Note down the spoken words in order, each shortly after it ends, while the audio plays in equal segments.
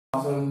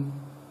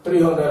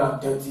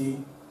1,330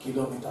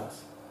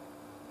 kilometers.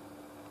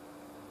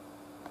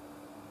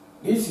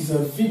 This is a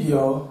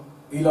video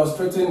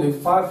illustrating the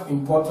 5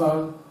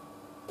 important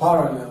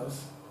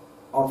parallels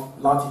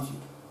of latitude.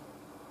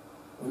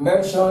 We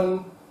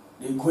mentioned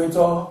the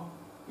equator,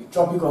 the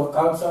Tropic of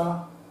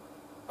Cancer,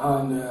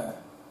 and the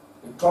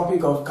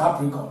Tropic of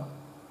Capricorn.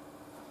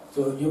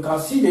 So you can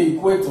see the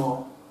equator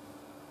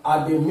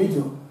at the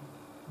middle,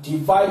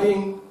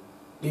 dividing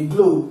the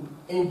globe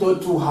into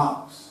 2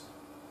 halves.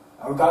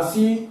 And we can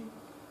see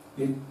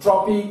the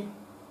Tropic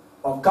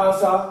of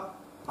Cancer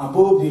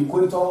above the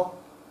equator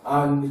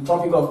and the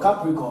Tropic of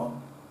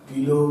Capricorn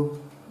below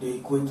the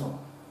equator.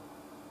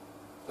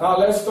 Now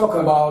let's talk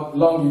about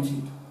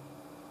longitude.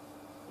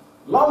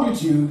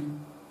 Longitude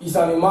is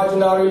an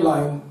imaginary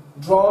line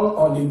drawn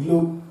on the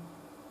globe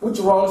which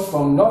runs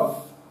from north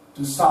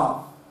to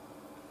south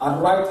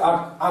at right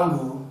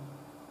angle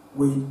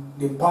with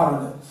the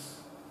parallels.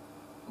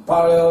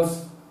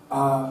 Parallels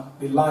are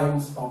the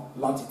lines of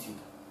latitude.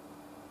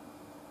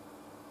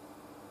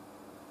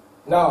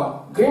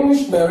 Now,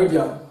 Greenwich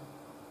Meridian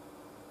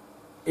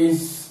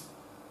is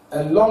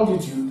a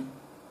longitude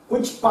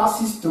which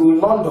passes through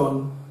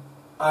London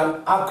and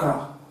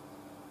Accra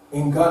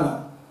in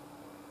Ghana,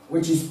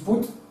 which is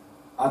put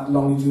at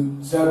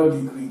longitude 0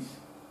 degrees.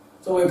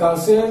 So we can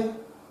say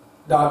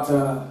that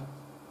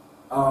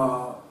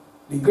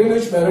the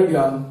Greenwich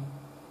Meridian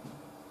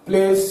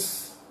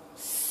plays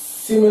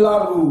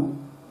similar role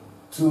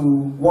to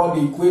what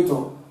the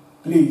equator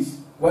plays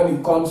when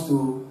it comes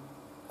to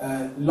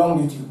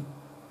longitude.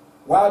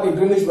 While the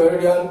Greenwich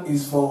Meridian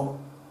is for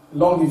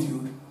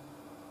longitude,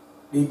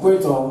 the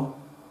equator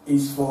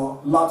is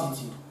for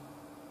latitude.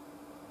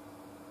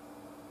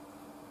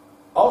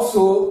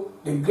 Also,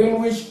 the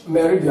Greenwich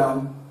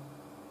Meridian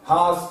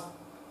has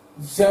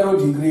 0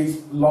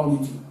 degrees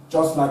longitude,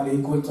 just like the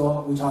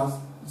equator, which has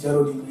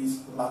 0 degrees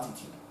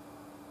latitude.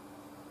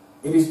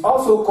 It is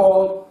also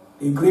called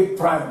a Great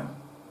Prime.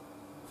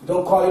 If you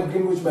don't call it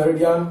Greenwich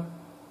Meridian, you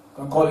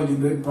can call it the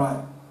Great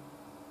Prime.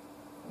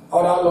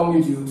 Other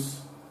longitudes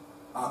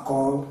are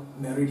called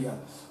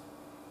meridians.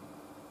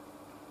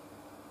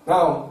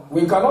 Now,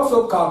 we can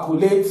also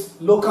calculate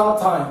local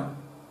time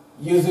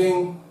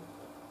using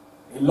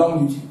a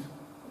longitude.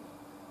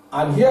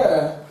 And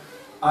here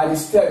are the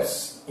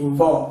steps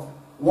involved.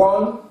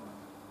 1,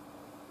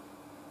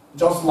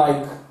 just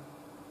like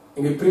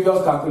in the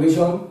previous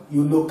calculation,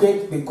 you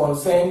locate the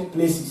concerned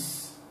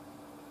places.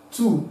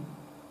 2,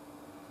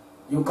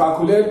 you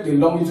calculate the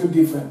longitude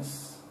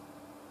difference.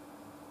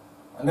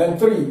 And then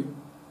 3,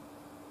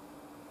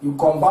 you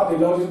convert the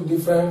longitude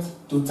difference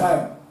to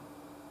time.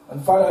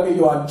 And finally,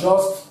 you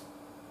adjust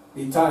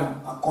the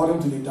time according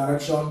to the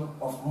direction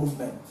of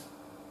movement,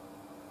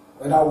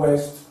 whether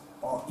west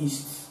or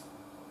east.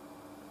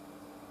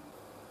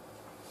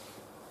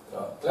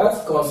 Now,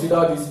 let's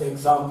consider this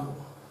example.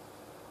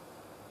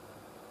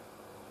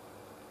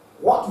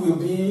 What will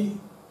be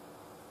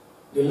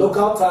the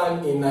local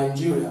time in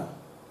Nigeria?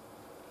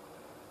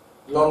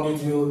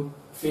 Longitude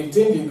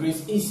 15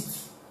 degrees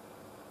east,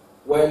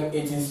 when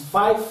it is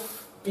 5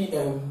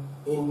 p.m.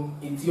 in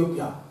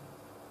Ethiopia.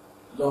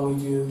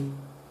 Longitude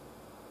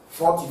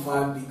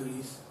 45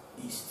 degrees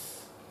east.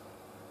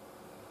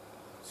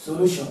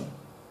 Solution.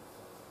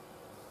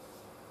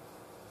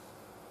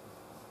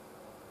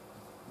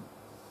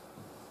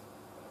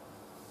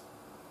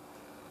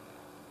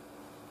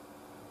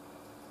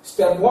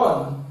 Step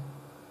 1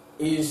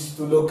 is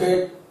to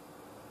locate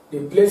the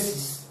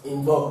places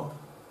involved.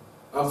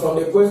 And from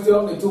the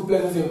question, the 2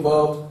 places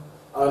involved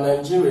are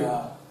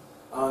Nigeria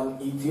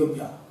and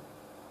Ethiopia.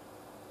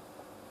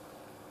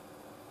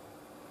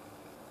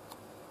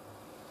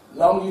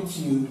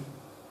 Longitude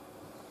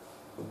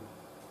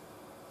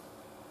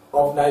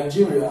of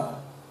Nigeria,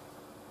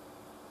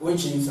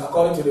 which is,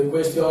 according to the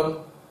question,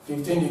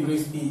 15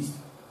 degrees east.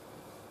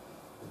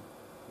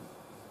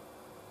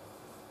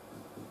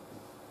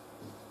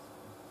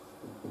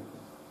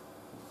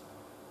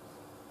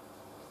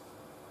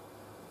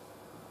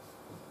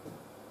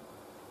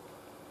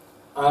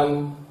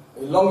 And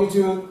the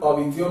longitude of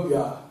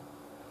Ethiopia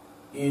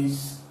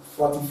is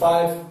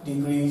 45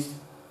 degrees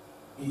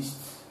east.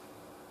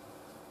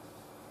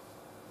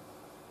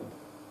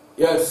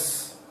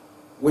 Yes,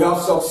 we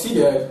have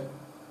succeeded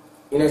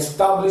in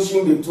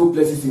establishing the 2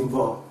 places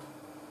involved.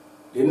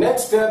 The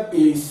next step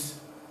is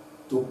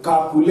to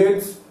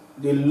calculate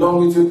the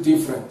longitude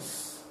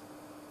difference.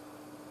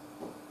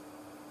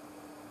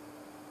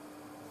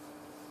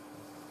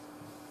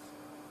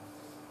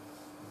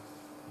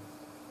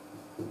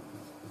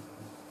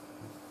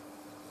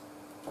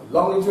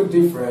 Longitude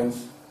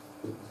difference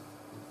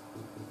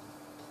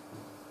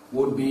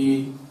would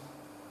be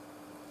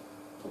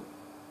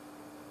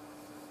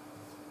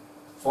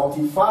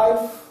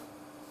 45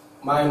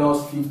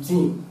 minus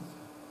 15.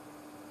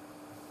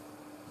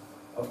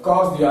 Of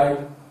course, they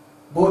are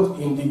both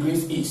in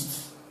degrees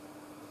east.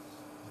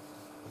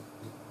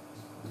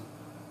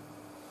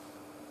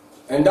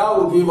 And that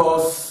will give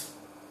us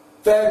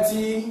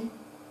 30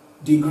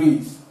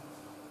 degrees.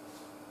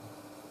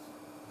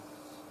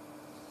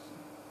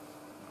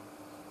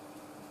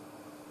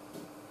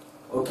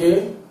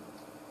 Okay,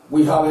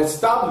 we have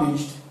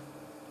established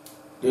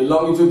the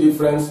longitude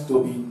difference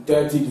to be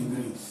 30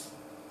 degrees.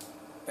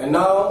 And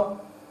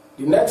now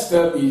the next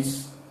step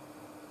is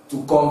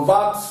to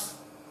convert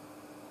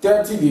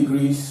 30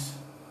 degrees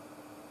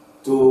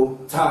to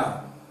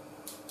time.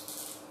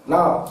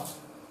 Now,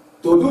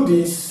 to do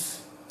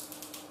this,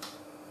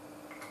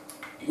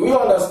 we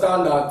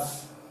understand that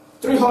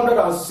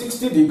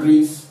 360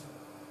 degrees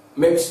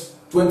makes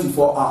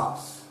 24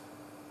 hours,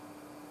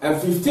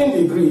 and 15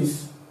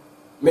 degrees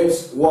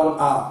makes 1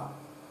 hour,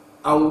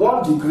 and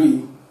 1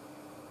 degree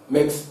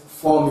makes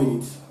 4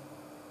 minutes.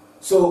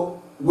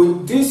 So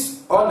with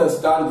this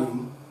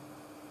understanding,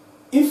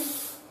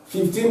 if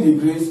 15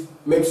 degrees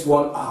makes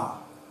 1 hour,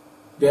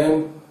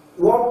 then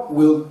what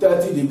will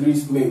 30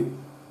 degrees make?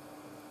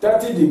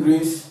 30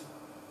 degrees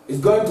is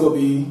going to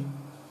be,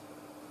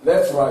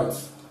 let's write,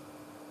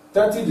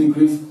 30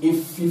 degrees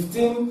if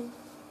 15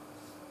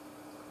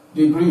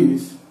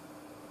 degrees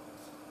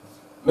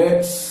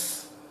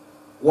makes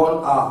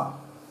 1 hour.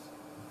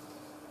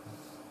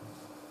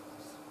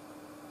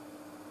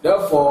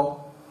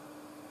 Therefore,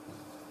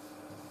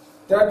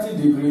 30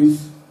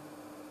 degrees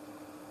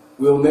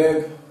will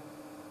make,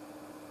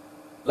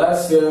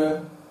 let's say,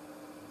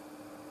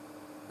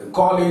 we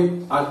call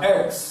it an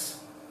X,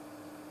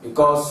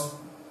 because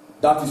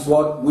that is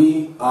what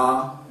we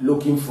are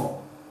looking for.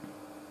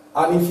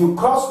 And if you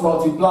cross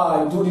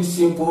multiply, do this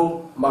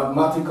simple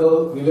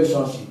mathematical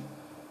relationship.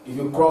 If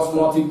you cross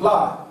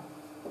multiply,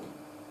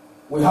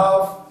 we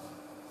have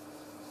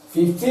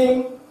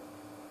 15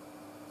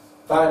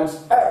 times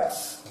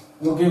X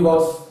will give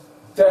us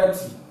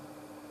 30.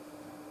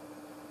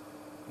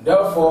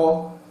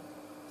 Therefore,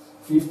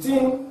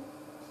 15x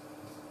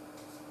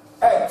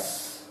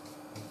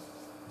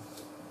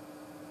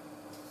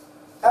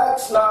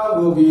x now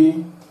will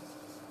be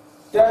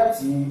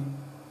 30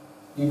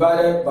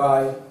 divided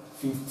by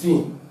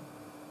 15,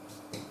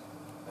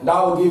 and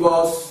that will give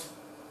us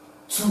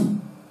 2.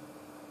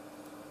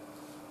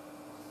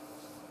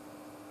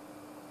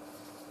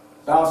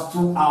 That's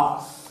 2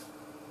 hours,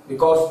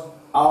 because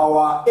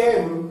our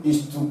aim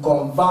is to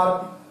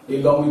convert the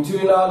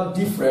longitudinal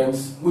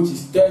difference, which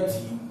is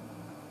 30,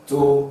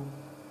 to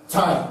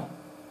time.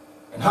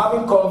 And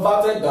having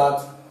converted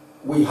that,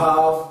 we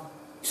have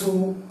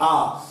 2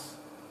 hours.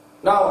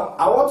 Now,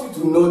 I want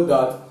you to note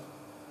that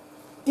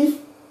if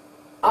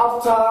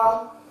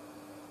after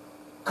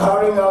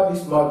carrying out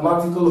these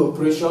mathematical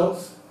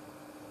operations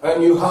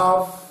and you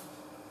have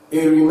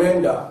a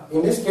remainder,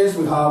 in this case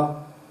we have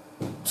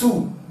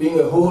 2 being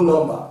a whole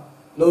number,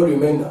 no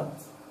remainder.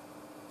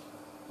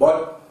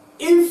 But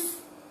if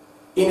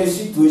in a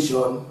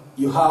situation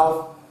you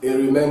have a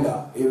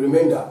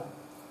remainder,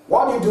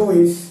 what you do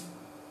is,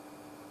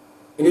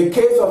 in the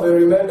case of a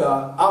remainder,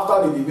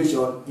 after the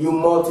division, you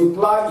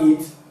multiply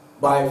it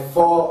by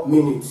 4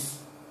 minutes.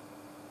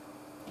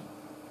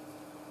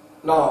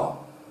 Now,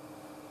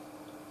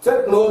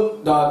 take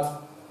note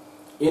that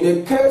in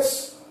a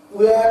case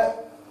where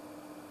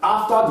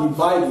after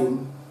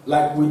dividing,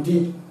 like we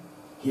did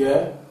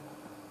here,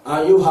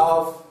 and you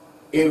have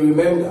a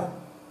remainder,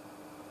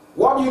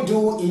 what you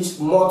do is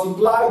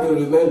multiply the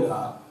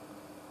remainder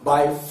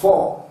by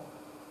 4.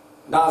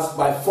 That's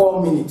by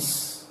 4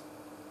 minutes,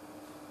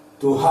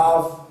 to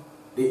have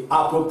the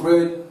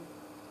appropriate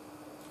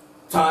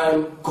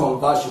time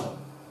conversion.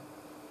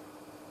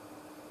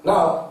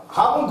 Now,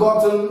 having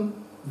gotten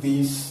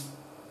this,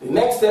 the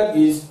next step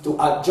is to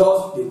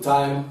adjust the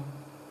time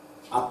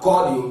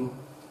according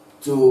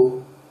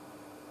to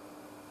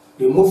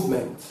the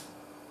movement,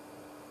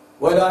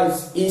 whether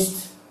it's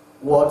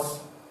eastward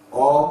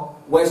or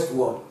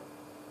westward.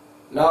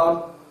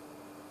 Now,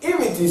 if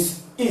it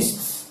is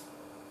east,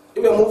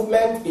 if the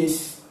movement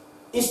is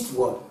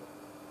eastward,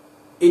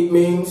 it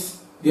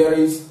means there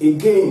is a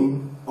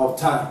gain of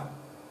time.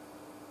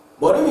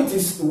 But if it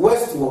is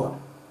westward,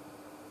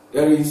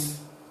 there is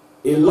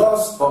a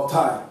loss of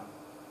time.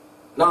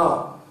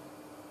 Now,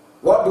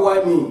 what do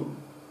I mean?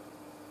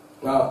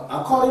 Now,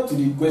 according to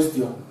the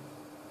question,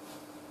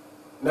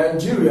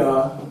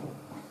 Nigeria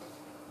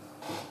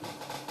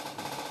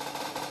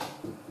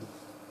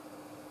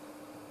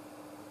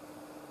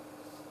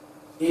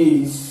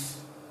is,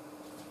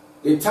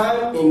 the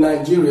time in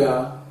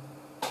Nigeria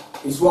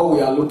is what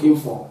we are looking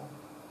for.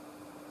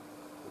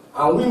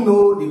 And we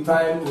know the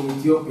time in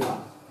Ethiopia.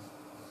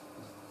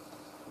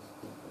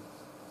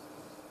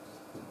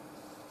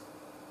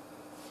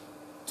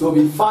 To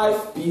be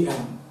 5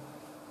 p.m.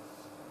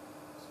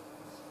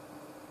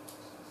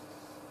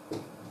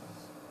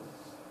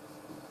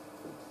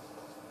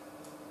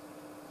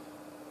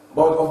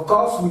 But of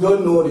course we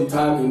don't know the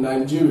time in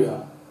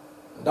Nigeria.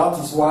 That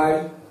is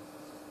why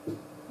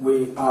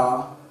we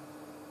are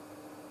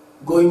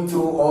going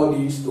through all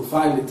this to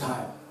find the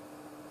time.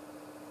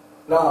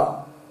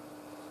 Now,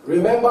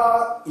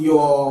 remember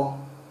your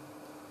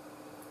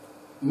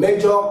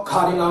major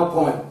cardinal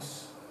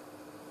points,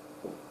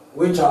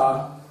 which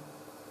are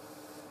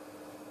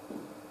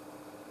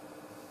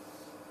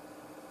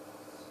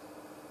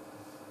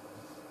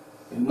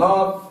the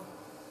north,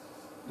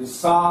 the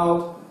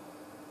south,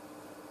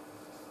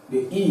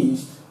 the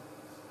east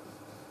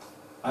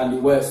and the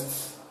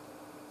west.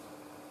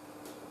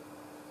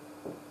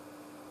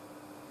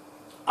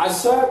 I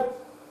said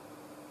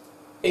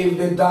if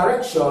the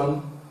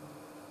direction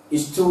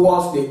is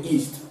towards the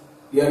east,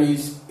 there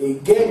is a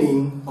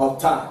gaining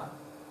of time.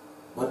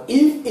 But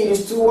if it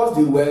is towards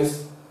the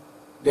west,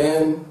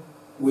 then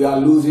we are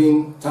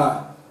losing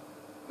time.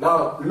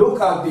 Now look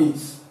at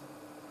this.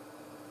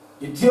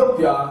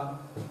 Ethiopia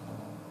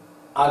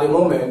at the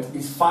moment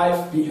is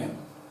 5 p.m.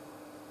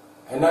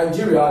 and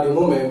Nigeria at the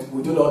moment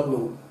we do not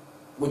know,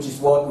 which is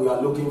what we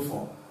are looking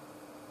for.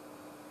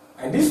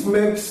 And this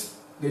makes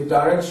the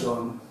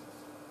direction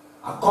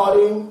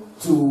according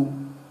to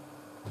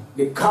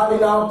the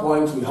cardinal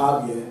point we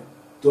have here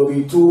to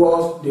be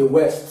towards the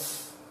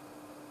west.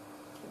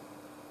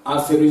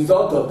 As a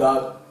result of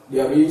that,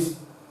 there is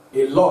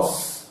a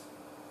loss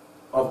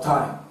of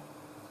time.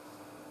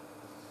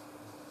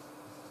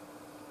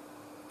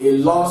 A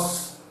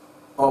loss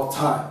of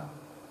time.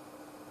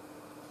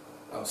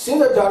 Now,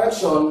 since the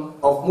direction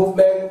of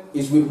movement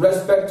is with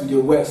respect to the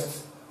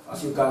west,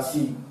 as you can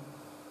see,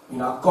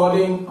 in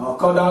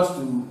accordance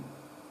to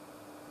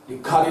the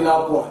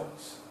cardinal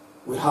points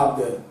we have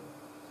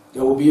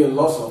there will be a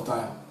loss of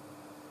time,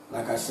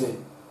 like I said.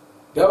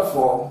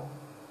 Therefore,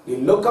 the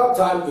local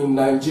time in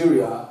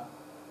Nigeria,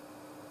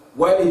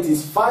 when it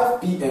is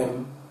 5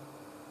 p.m.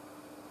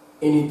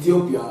 in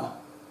Ethiopia,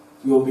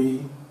 will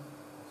be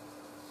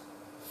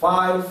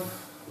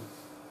 5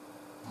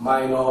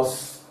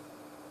 minus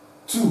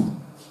 2.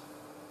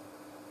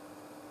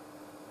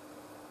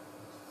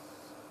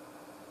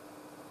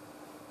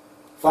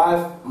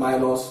 Five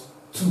minus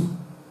 2.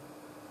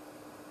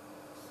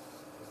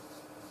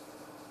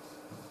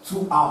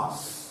 2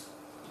 hours.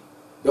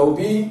 There will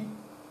be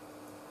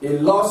a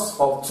loss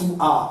of 2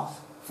 hours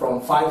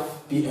from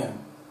 5 p.m.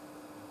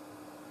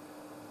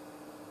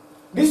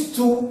 This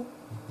 2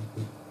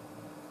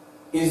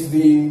 is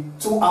the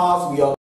 2 hours we are